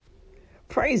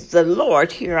Praise the Lord,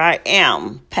 here I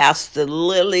am, Pastor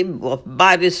Lily, with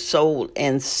body, soul,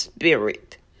 and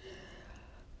spirit.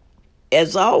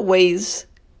 As always,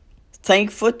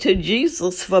 thankful to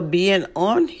Jesus for being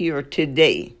on here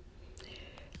today.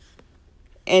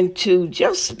 And to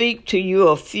just speak to you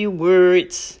a few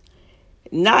words,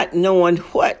 not knowing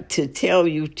what to tell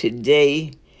you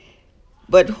today,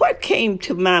 but what came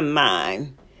to my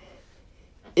mind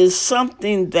is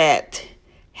something that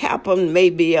happened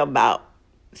maybe about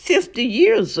 50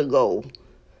 years ago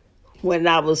when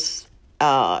I was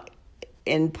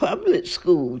in public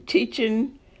school,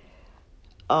 teaching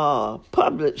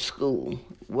public school.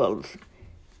 Well,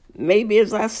 maybe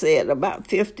as I said, about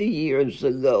 50 years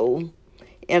ago,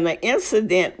 and an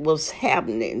incident was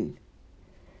happening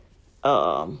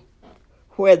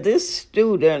where this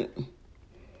student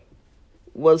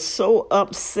was so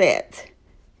upset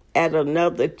at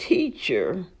another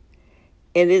teacher,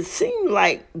 and it seemed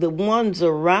like the ones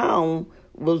around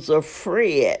was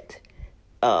afraid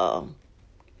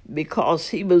because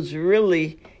he was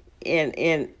really in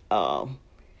the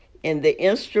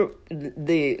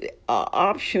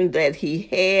option that he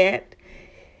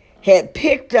had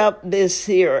picked up this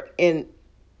here, and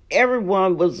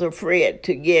everyone was afraid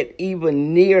to get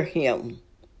even near him.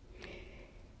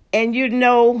 And you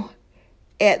know,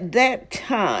 at that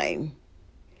time,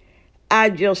 I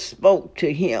just spoke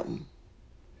to him,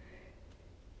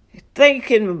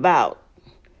 thinking about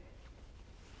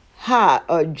how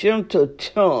a gentle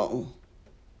tongue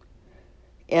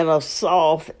and a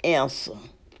soft answer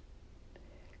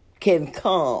can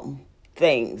calm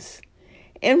things.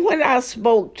 And when I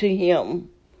spoke to him,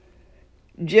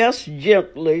 just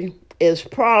gently, as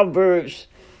Proverbs,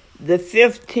 the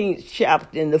 15th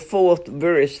chapter and the 4th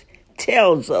verse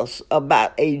tells us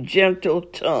about a gentle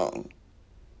tongue.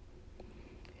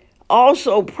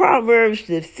 Also, Proverbs,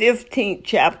 the 15th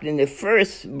chapter and the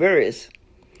 1st verse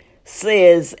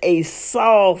says a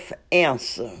soft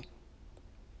answer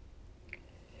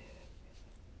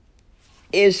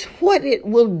is what it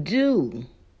will do.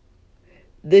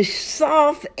 The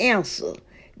soft answer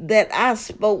that I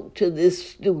spoke to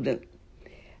this student,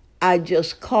 I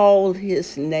just called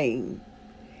his name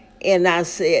and I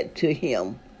said to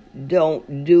him,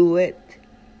 "Don't do it,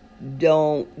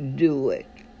 don't do it."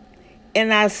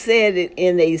 And I said it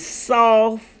in a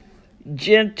soft,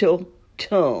 gentle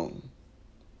tongue.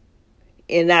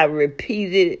 And I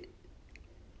repeated it,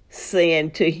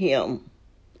 saying to him,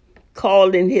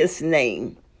 calling his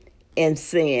name and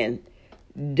saying,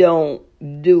 "Don't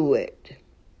do it."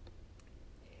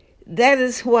 That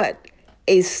is what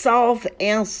a soft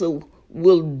answer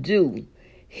will do.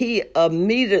 He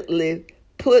immediately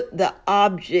put the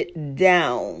object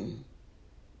down.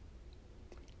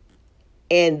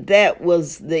 And that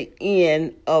was the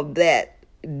end of that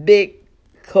big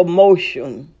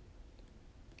commotion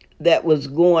that was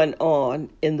going on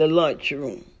in the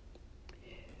lunchroom.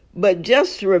 But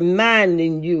just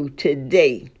reminding you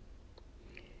today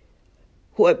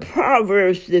what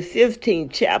Proverbs, the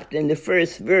 15th chapter and the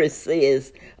 1st verse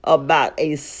says about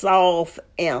a soft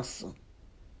answer.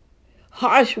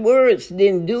 Harsh words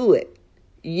didn't do it.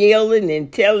 Yelling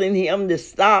and telling him to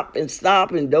stop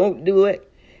and don't do it.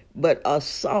 But a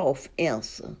soft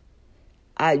answer.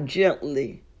 I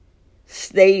gently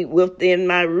stayed within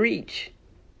my reach,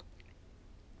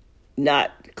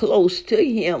 not close to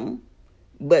him,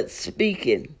 but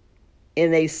speaking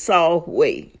in a soft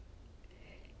way.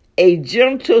 A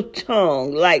gentle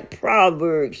tongue, like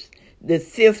Proverbs, the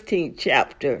 15th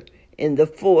chapter in the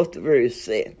 4th verse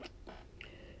said.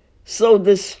 So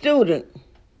the student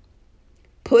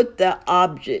put the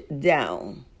object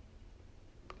down.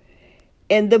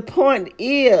 And the point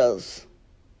is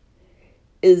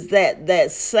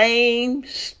that same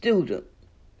student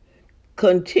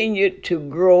continued to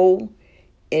grow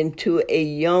into a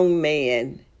young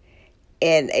man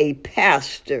and a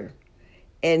pastor.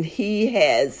 And he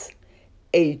has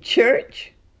a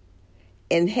church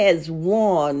and has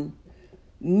won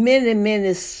many,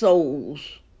 many souls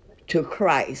to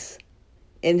Christ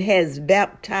and has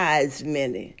baptized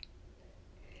many.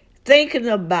 Thinking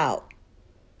about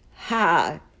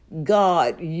how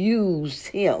God used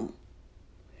him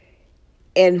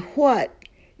and what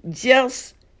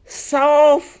just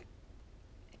soft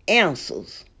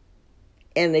answers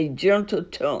and a gentle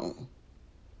tongue.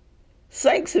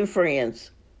 Saints and friends,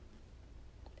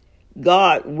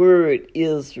 God's word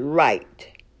is right.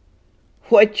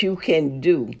 What you can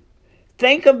do.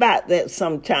 Think about that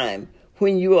sometime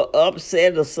when you are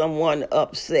upset or someone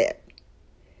upset.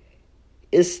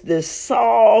 It's the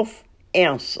soft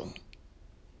answer,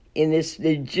 and it's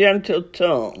the gentle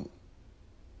tongue.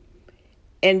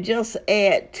 And just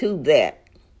add to that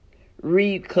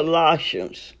read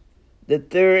Colossians, the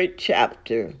 3rd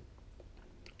chapter,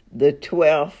 the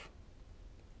 12th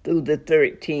through the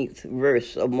 13th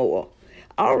verse or more.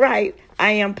 All right,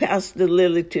 I am Pastor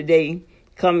Lily today,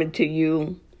 coming to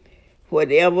you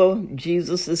whatever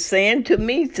Jesus is saying to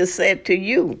me to say to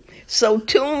you. So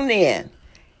tune in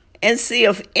and see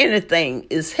if anything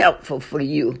is helpful for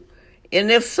you.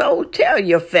 And if so, tell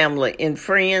your family and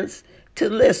friends to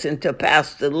listen to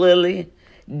Pastor Lily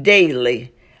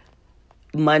daily,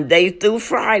 Monday through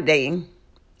Friday,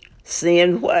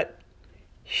 seeing what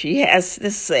she has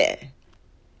to say.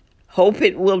 Hope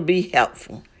it will be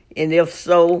helpful. And if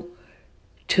so,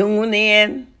 tune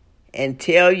in and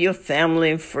tell your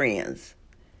family and friends.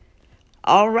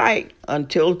 All right,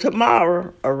 until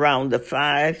tomorrow around the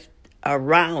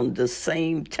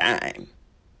same time.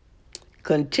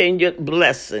 Continued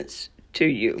blessings to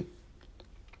you.